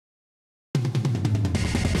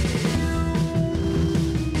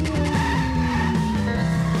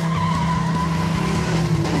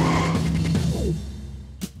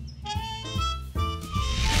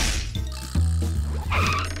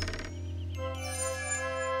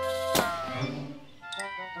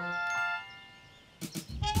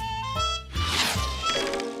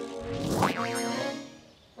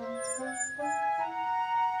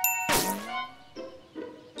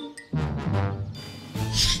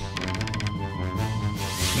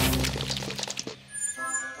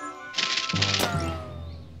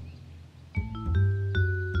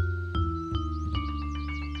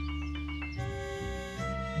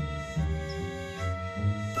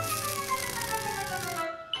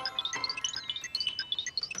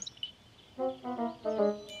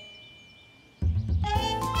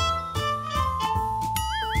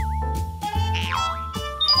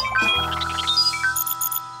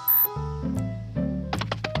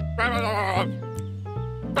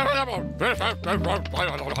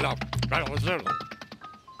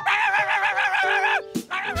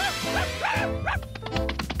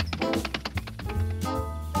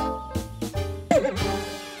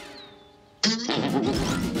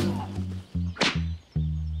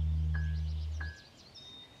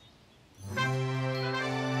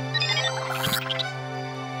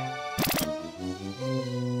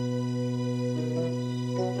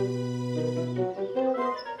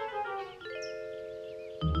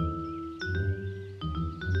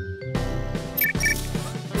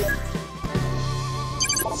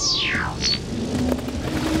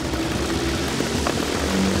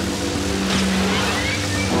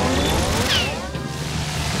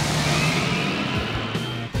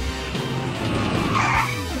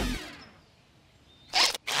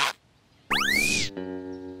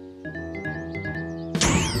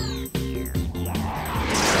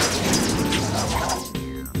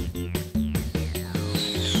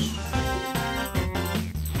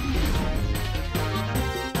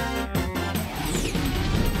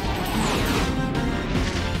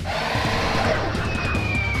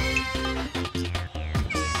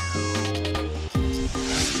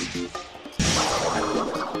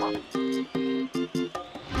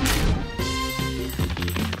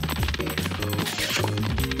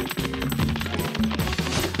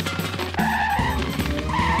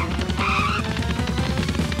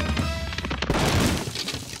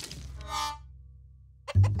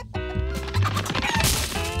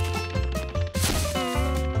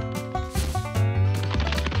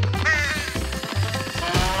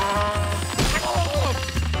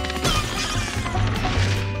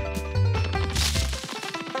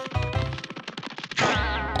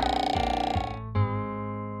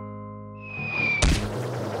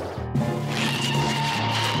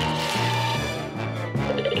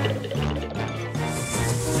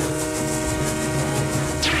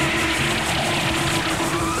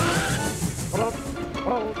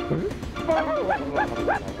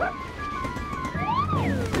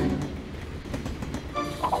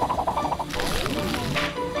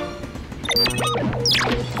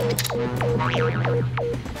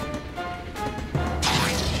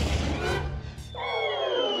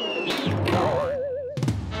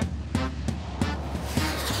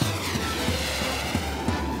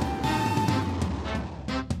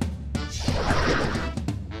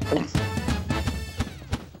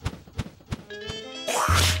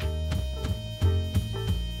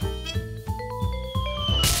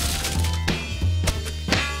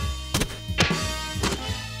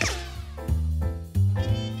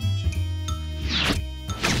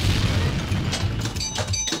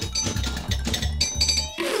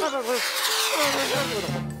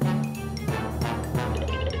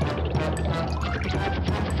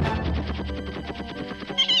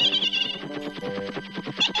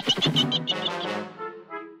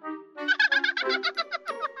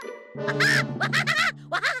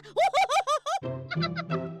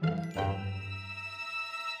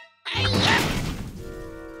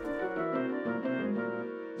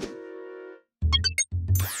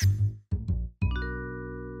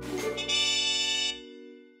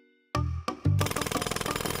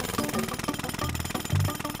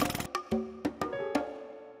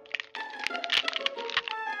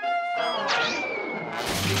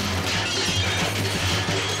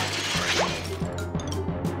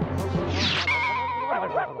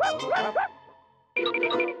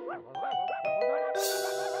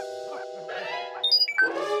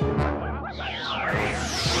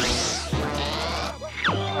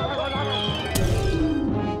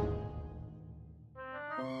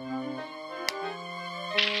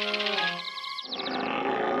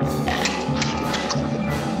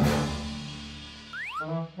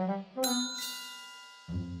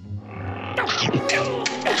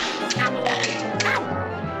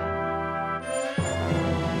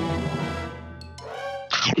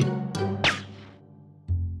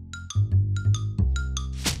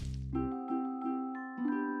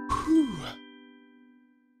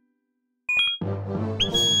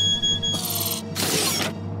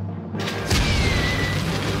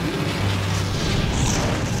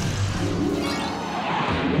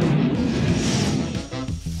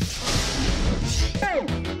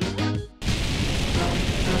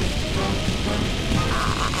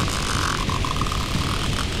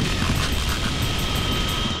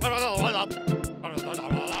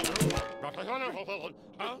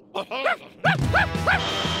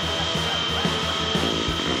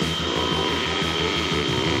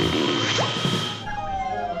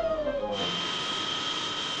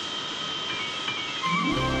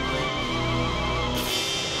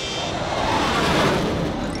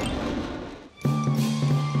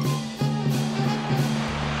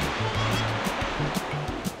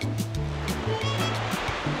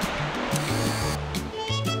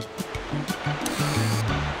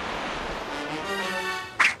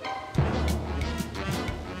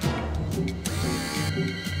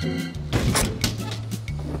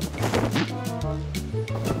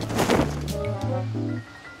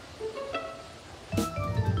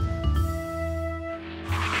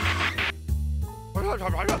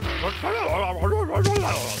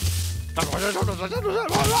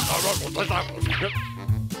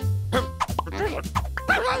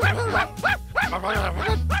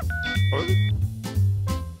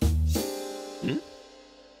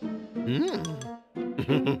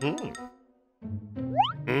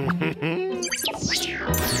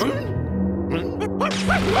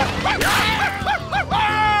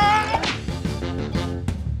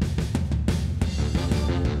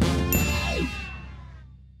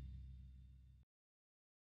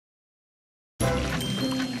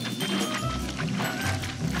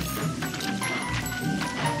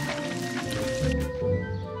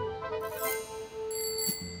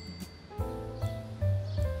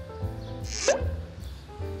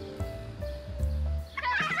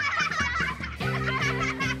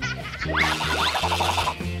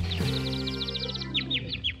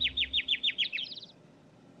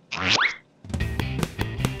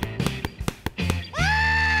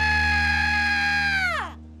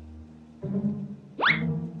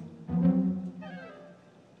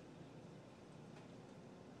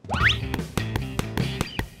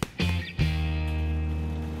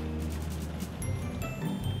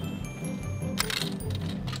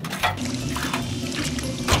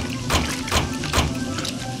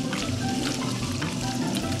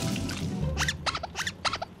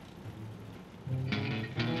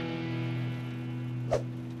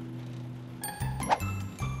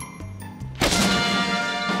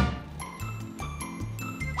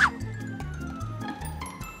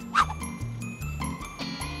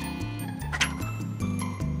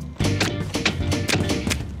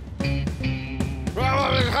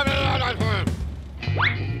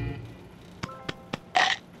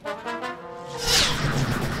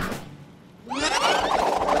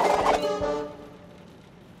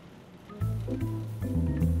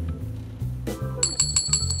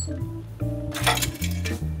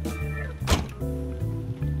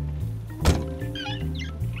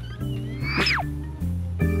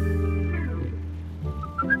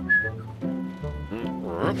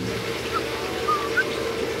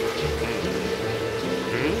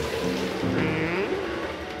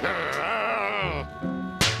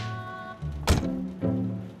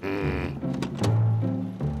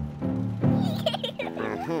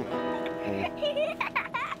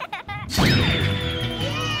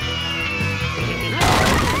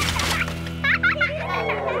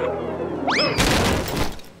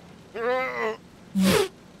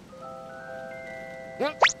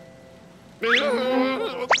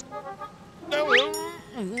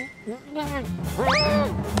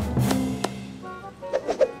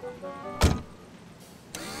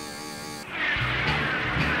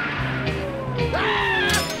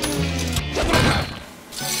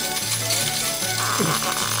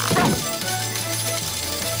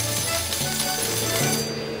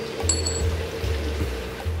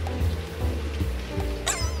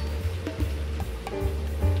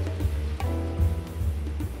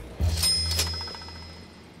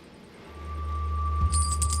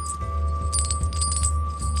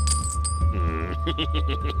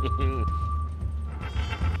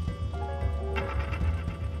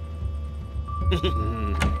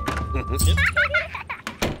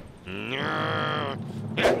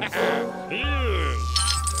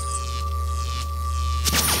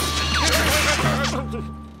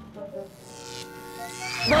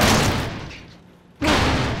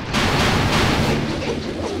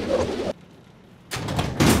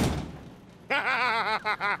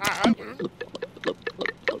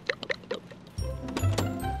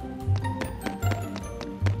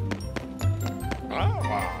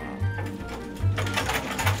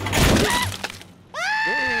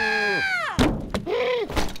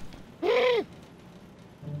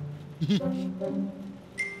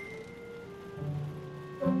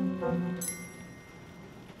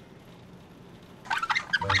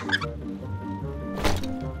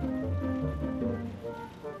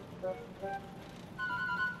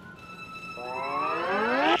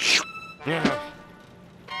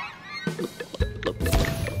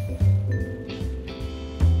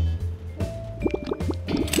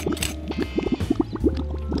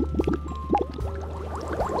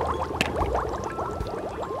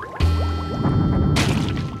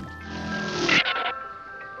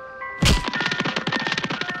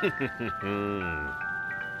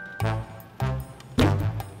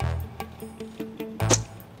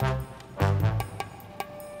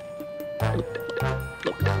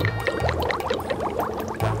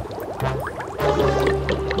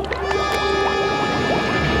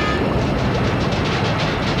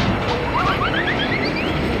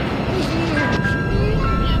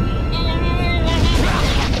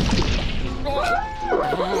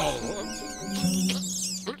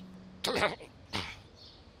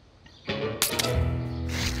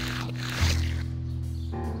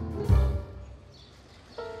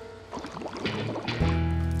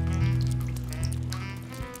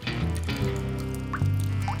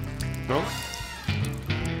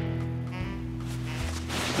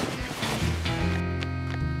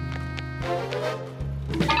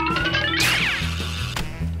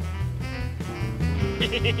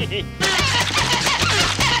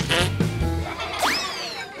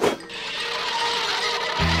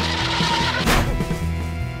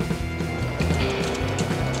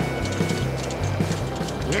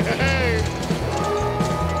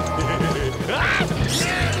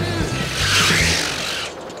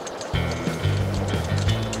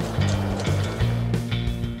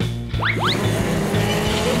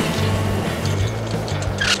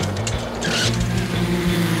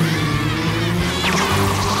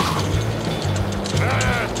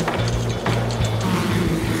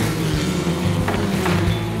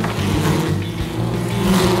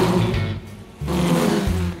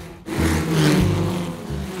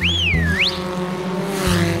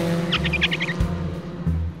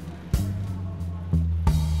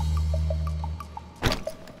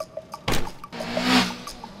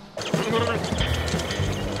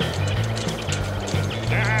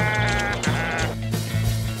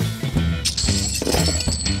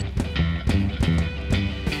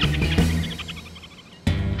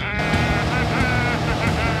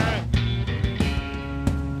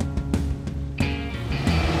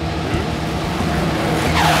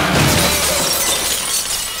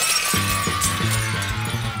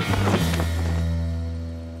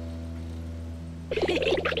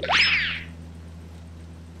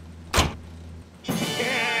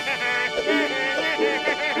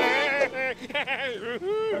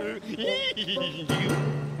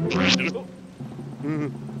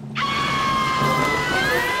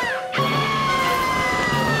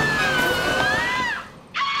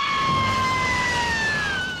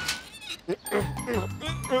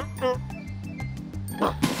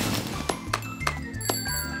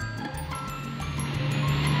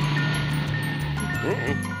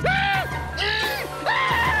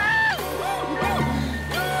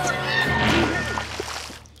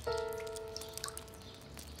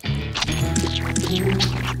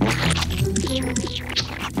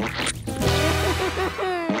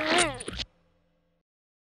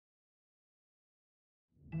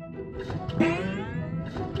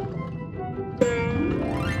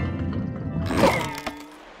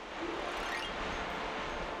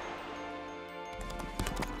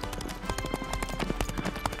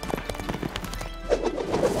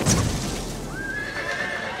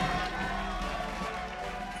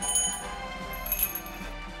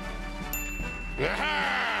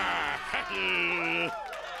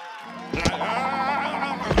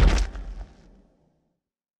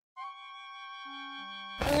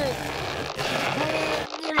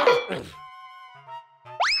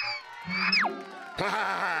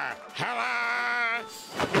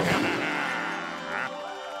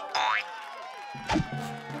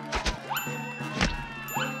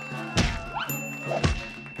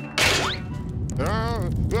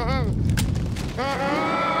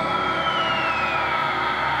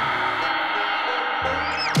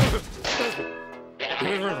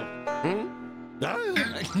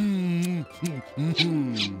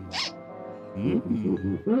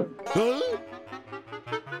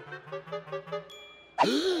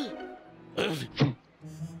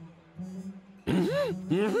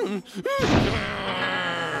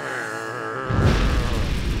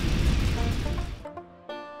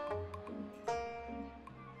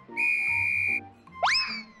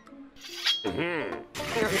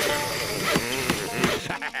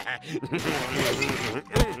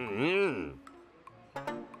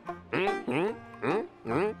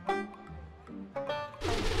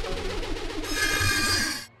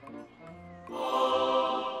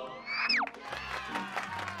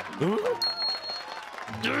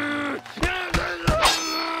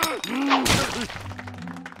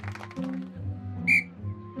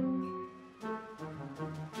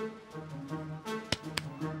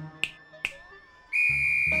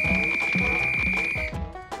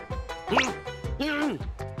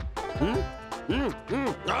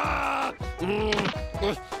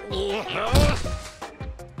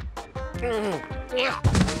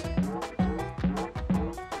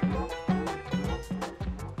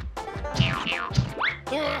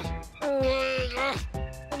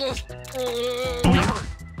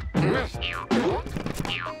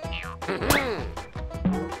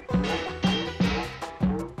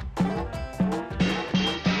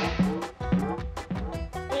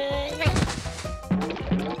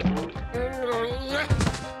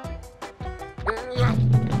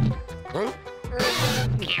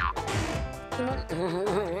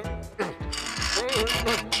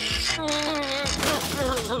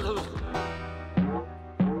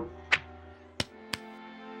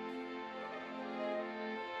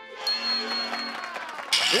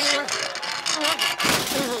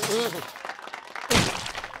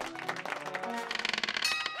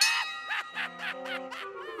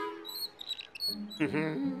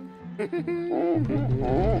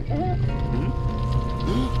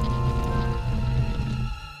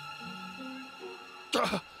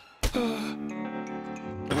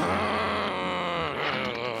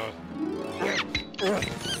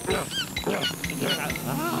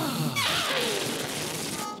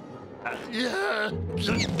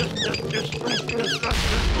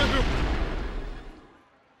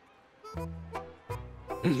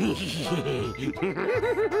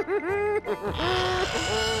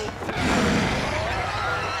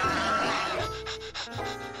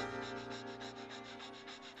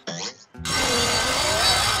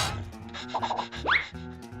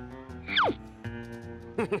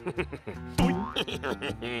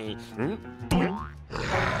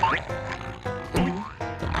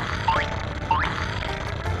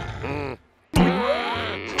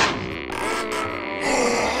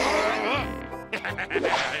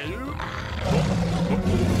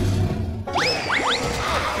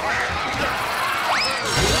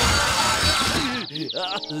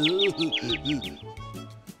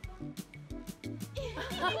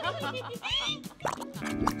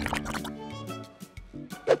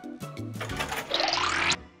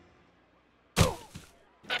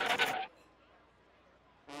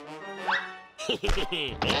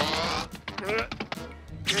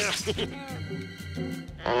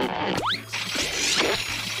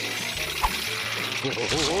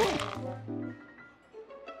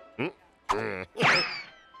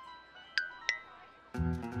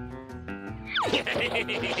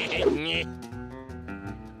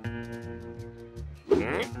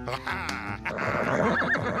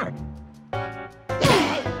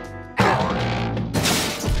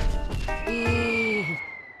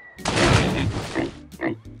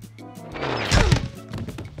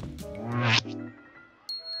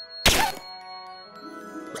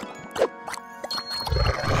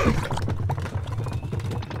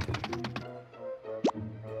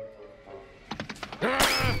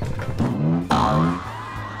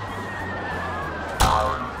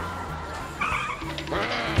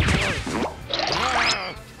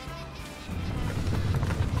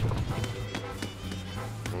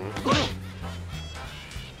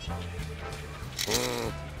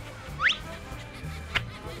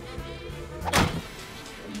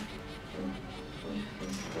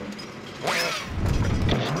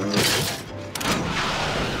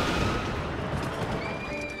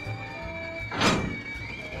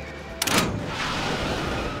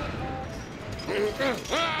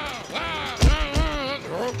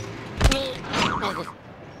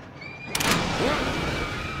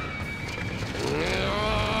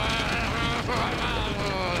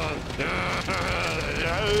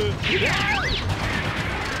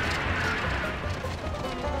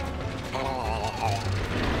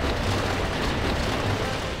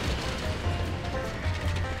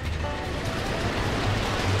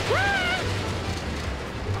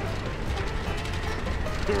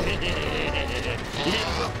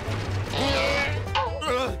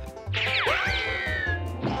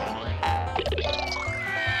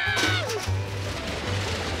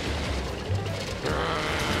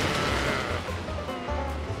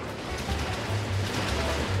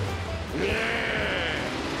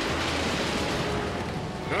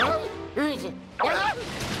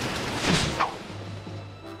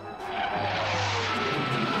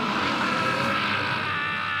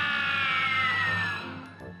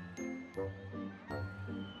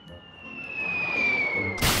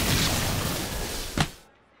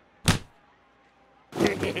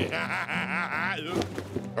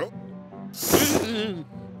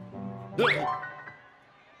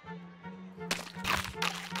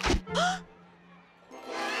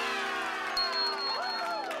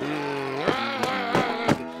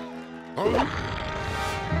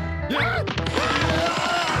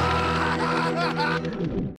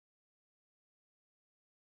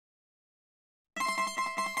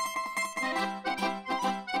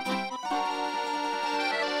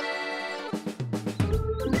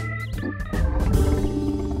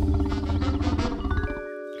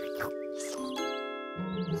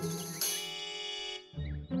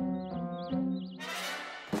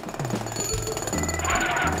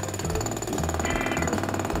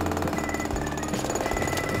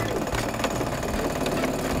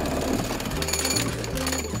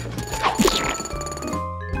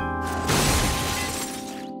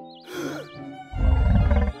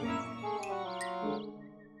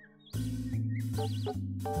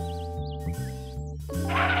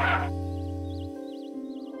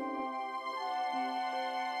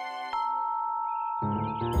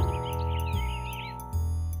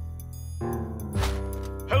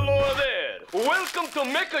Welcome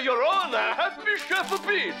to make your own Happy Chef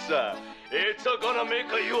Pizza. It's gonna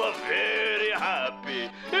make you very happy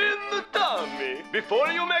in the tummy. Before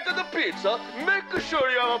you make the pizza, make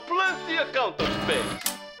sure you have plenty of counter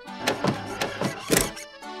space.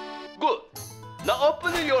 Good. Now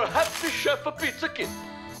open your Happy Chef Pizza kit.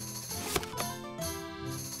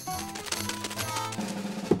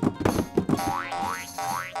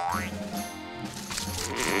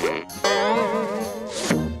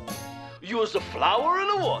 Use the flour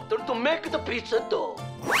and water to make the pizza dough.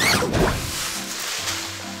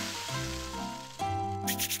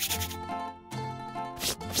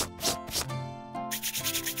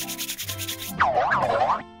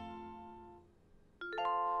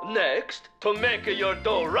 Next, to make your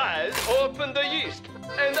dough rise, open the yeast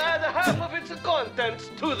and add half of its contents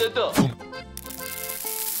to the dough.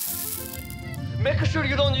 Make sure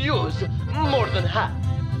you don't use more than half.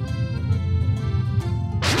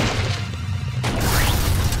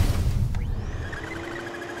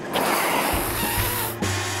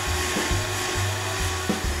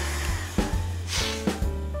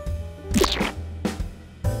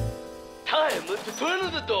 Time to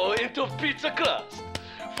turn the dough into pizza crust.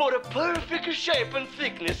 For a perfect shape and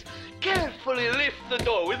thickness, carefully lift the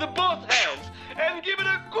dough with both hands and give it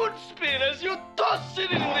a good spin as you toss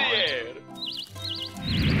it in the air.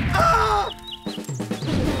 Ah!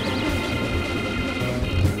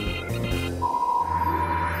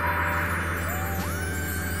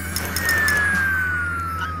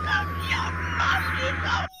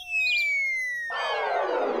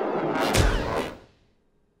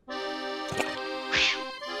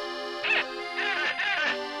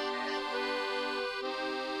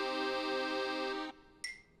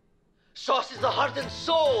 Sauce is the heart and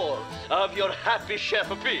soul of your Happy Chef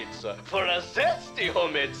Pizza. For a zesty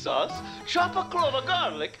homemade sauce, chop a clove of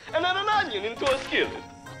garlic and add an onion into a skillet.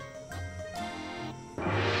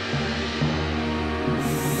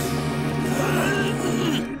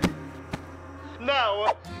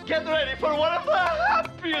 Now, get ready for one of the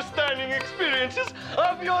happiest dining experiences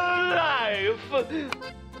of your life.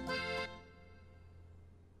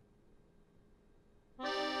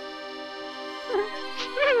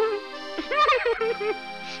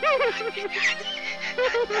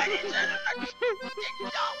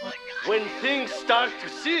 When things start to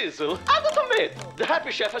sizzle, add a tomato. The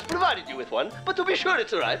Happy Chef has provided you with one, but to be sure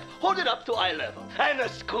it's ripe, hold it up to eye level and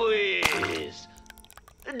squeeze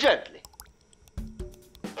gently.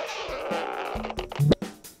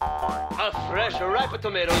 A fresh, ripe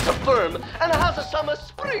tomato is firm and has some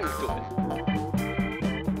spring to it.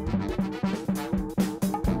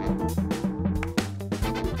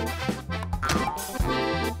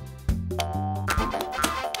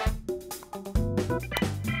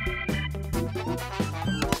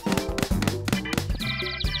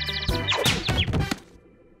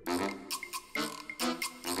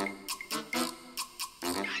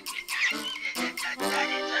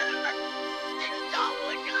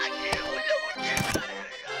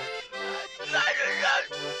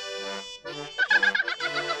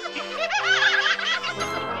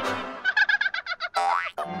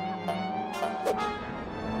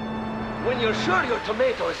 When you're sure your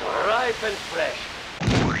tomato is ripe and fresh,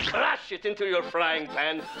 crash it into your frying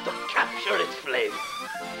pan to capture its flavor.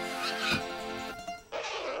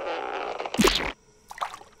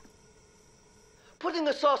 Putting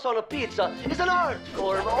a sauce on a pizza is an art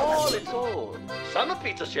form all its own. Some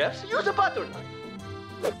pizza chefs use a butter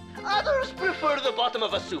knife. Others prefer the bottom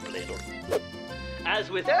of a soup ladle. As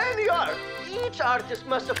with any art, each artist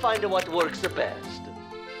must find what works the best.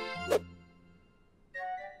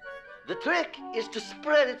 The trick is to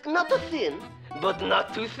spread it not too thin, but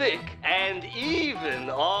not too thick, and even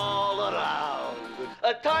all around.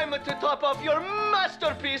 A time to top off your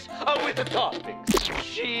masterpiece with the toppings.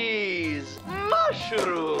 Cheese,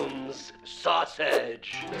 mushrooms,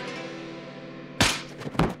 sausage.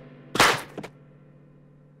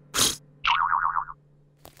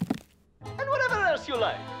 And whatever else you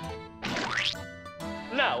like.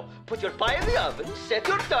 Now, put your pie in the oven, set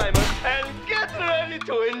your timer, and get ready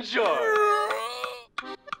to enjoy.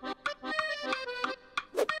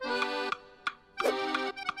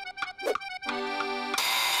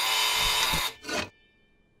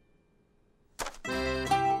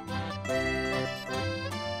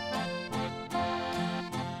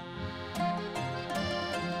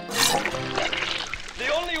 The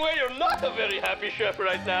only way you're not a very happy chef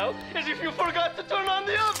right now is if you forgot to turn on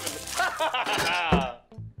the oven.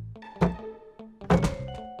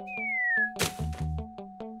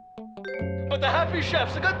 But the Happy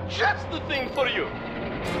Chefs have got just the thing for you.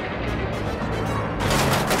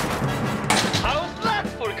 How's that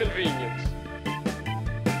for convenience?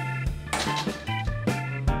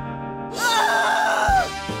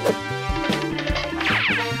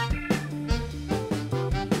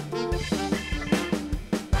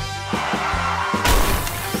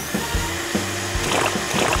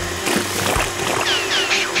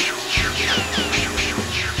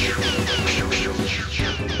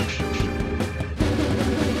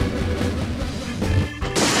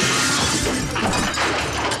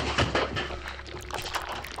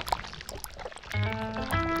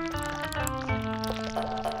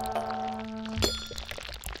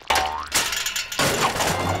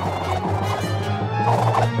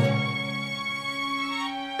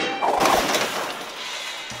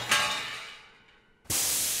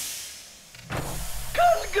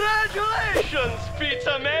 Congratulations,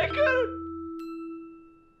 pizza maker!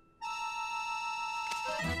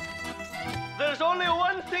 There's only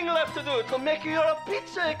one thing left to do to make your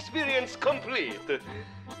pizza experience complete.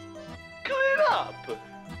 Clean up!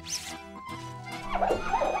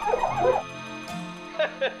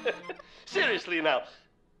 Seriously now.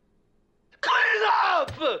 Clean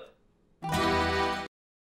up!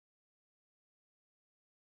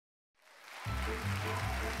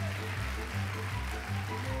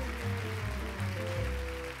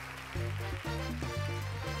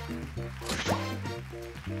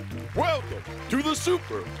 Welcome to the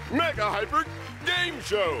Super Mega Hyper Game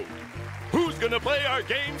Show. Who's gonna play our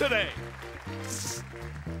game today?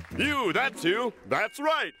 You, that's you. That's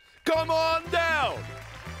right. Come on down.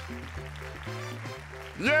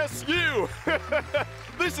 Yes, you.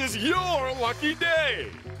 This is your lucky day.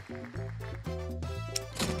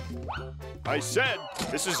 I said,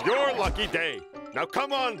 this is your lucky day. Now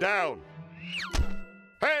come on down.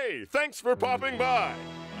 Hey, thanks for popping by.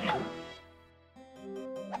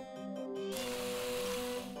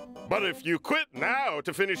 But if you quit now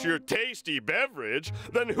to finish your tasty beverage,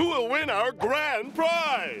 then who will win our grand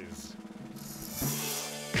prize?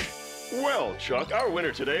 Well, Chuck, our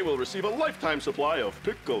winner today will receive a lifetime supply of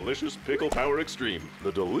Pickalicious Pickle Power Extreme,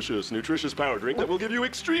 the delicious, nutritious power drink that will give you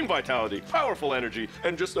extreme vitality, powerful energy,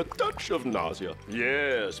 and just a touch of nausea.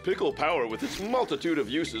 Yes, Pickle Power with its multitude of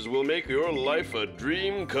uses will make your life a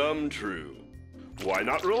dream come true. Why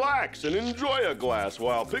not relax and enjoy a glass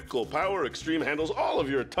while Pickle Power Extreme handles all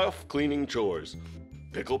of your tough cleaning chores?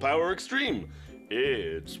 Pickle Power Extreme.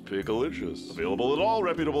 It's Pickalicious. Available at all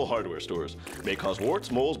reputable hardware stores. May cause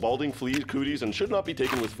warts, moles, balding, fleas, cooties, and should not be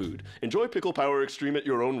taken with food. Enjoy Pickle Power Extreme at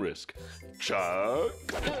your own risk. Chuck?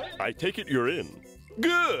 I take it you're in.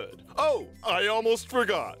 Good. Oh, I almost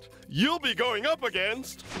forgot. You'll be going up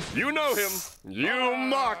against, you know him, you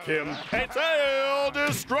mock him, it's El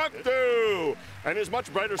Destructo, and his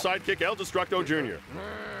much brighter sidekick, El Destructo Jr.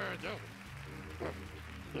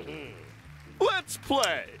 Let's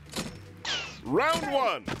play. Round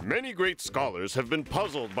one. Many great scholars have been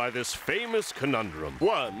puzzled by this famous conundrum.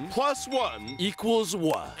 1 + 1 =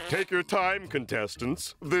 what? Take your time,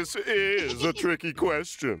 contestants. This is a tricky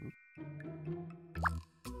question.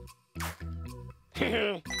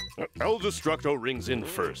 El Destructo rings in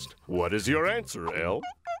first. What is your answer, El?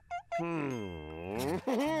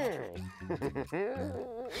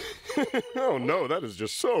 Oh no, that is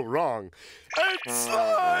just so wrong. It's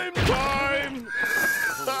slime time!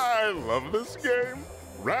 I love this game.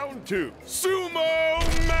 Round 2, Sumo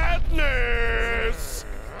Madness!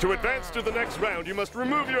 To advance to the next round, you must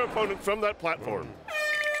remove your opponent from that platform.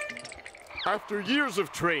 After years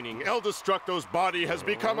of training, El Destructo's body has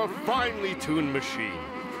become a finely tuned machine.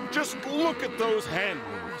 Just look at those hand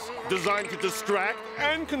moves. Designed to distract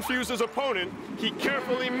and confuse his opponent, he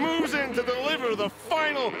carefully moves in to deliver the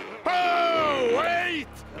final... Oh, wait!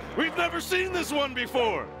 We've never seen this one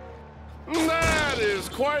before! That is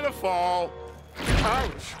quite a fall.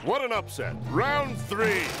 Ouch, what an upset. Round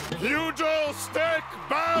 3, Pugil Stick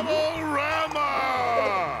Battle-Rama!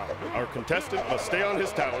 Our contestant must stay on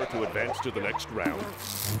his tower to advance to the next round.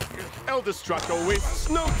 El Destructo wastes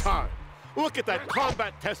no time. Look at that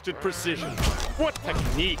combat-tested precision. What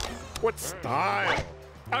technique, what style.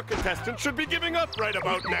 Our contestant should be giving up right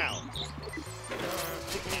about now.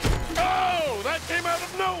 Oh, that came out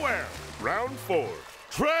of nowhere. Round 4,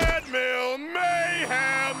 Treadmill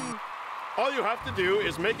Mayhem! All you have to do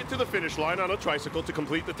is make it to the finish line on a tricycle to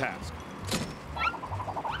complete the task.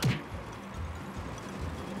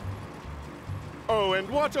 Oh, and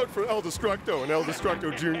watch out for El Destructo and El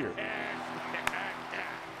Destructo Jr.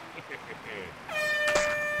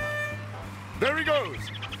 There he goes!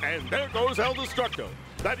 And there goes El Destructo.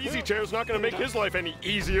 That easy chair's not gonna make his life any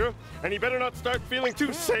easier, and he better not start feeling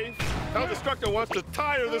too safe. El Destructo wants to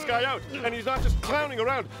tire this guy out, and he's not just clowning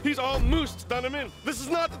around, he's all moosed done him in. This is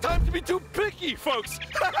not the time to be too picky, folks!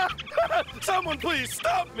 Someone please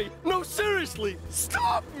stop me! No, seriously,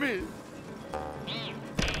 stop me!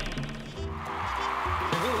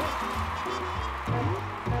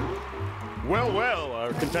 Well, well,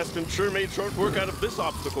 our contestant sure made short work out of this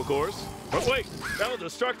obstacle course. But wait, El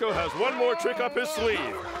Destructo has one more trick up his sleeve.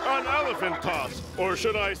 An elephant toss, or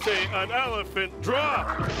should I say an elephant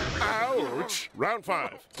drop. Ouch! Round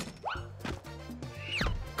 5.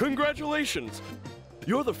 Congratulations!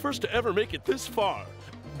 You're the first to ever make it this far.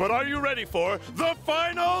 But are you ready for the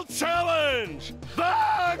final challenge?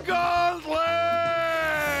 The Gauntlet!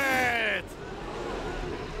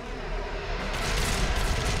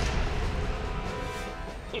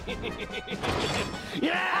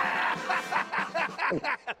 Yeah!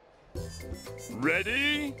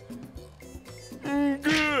 Ready?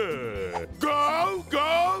 Good. Go,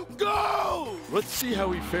 go, go! Let's see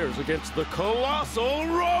how he fares against the colossal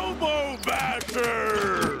Robo-Basher!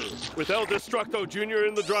 With El Destructo Jr.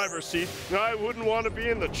 in the driver's seat, I wouldn't want to be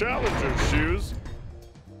in the challenger's shoes.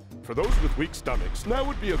 For those with weak stomachs, now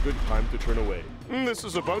would be a good time to turn away. This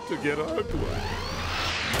is about to get ugly.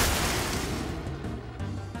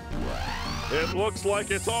 It looks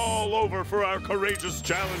like it's all over for our courageous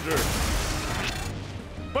challenger.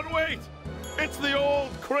 But wait! It's the old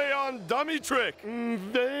crayon dummy trick!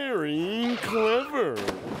 Very clever.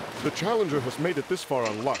 The challenger has made it this far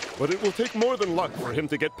on luck, but it will take more than luck for him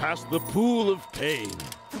to get past the pool of pain.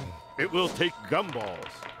 It will take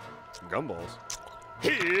gumballs. Gumballs?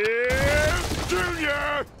 Here's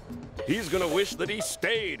Junior! He's gonna wish that he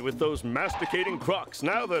stayed with those masticating crocs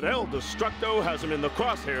now that El Destructo has him in the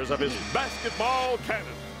crosshairs of his basketball cannon.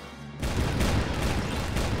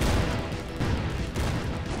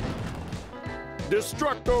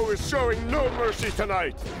 Destructo is showing no mercy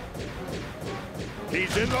tonight.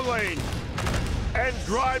 He's in the lane and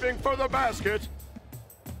driving for the basket.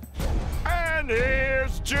 And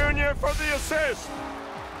here's Junior for the assist.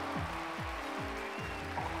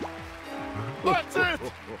 That's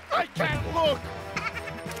it! I can't look!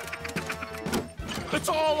 It's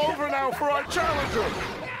all over now for our challenger!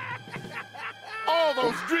 All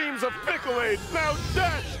those dreams of Pickle-Aid now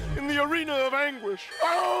dashed in the arena of anguish.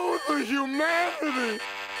 Oh, the humanity!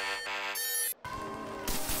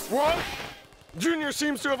 What? Junior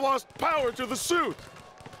seems to have lost power to the suit.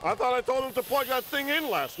 I thought I told him to plug that thing in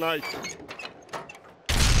last night.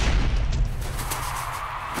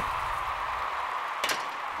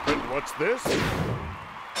 And what's this?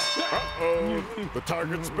 Uh-oh, the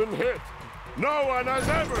target's been hit. No one has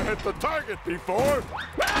ever hit the target before.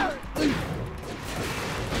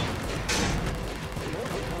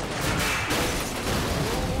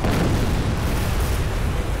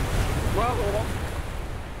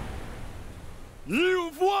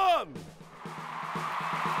 You've won!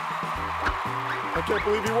 I can't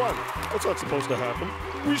believe you won. That's not supposed to happen.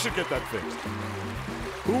 We should get that fixed.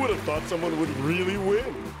 Who would have thought someone would really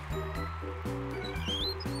win?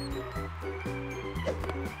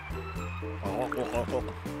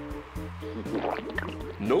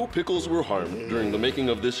 No pickles were harmed during the making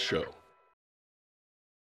of this show.